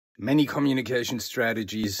Many communication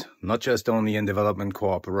strategies, not just only in development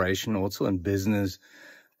cooperation, also in business,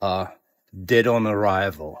 are dead on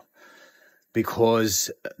arrival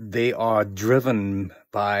because they are driven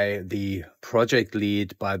by the project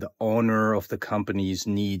lead, by the owner of the company's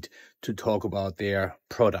need to talk about their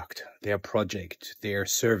product, their project, their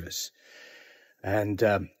service.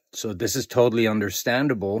 And so this is totally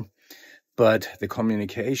understandable, but the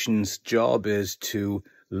communications job is to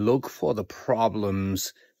look for the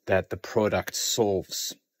problems that the product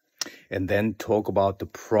solves and then talk about the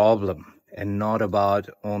problem and not about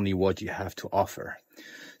only what you have to offer.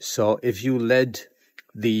 So if you let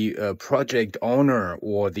the project owner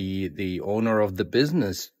or the owner of the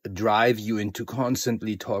business drive you into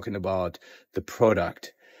constantly talking about the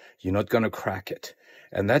product, you're not going to crack it.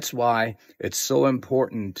 And that's why it's so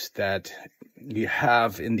important that you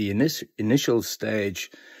have in the initial stage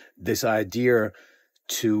this idea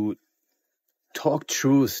to talk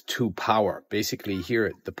truth to power. Basically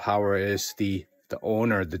here, the power is the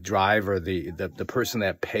owner, the driver, the person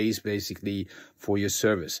that pays basically for your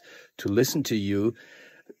service, to listen to you,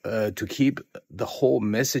 to keep the whole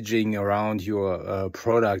messaging around your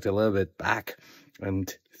product a little bit back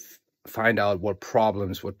and find out what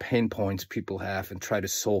problems, what pain points people have and try to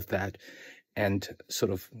solve that, and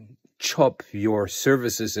sort of chop your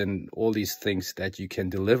services and all these things that you can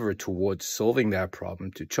deliver towards solving that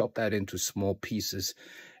problem, to chop that into small pieces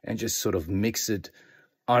and just sort of mix it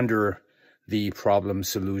under the problem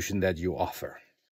solution that you offer.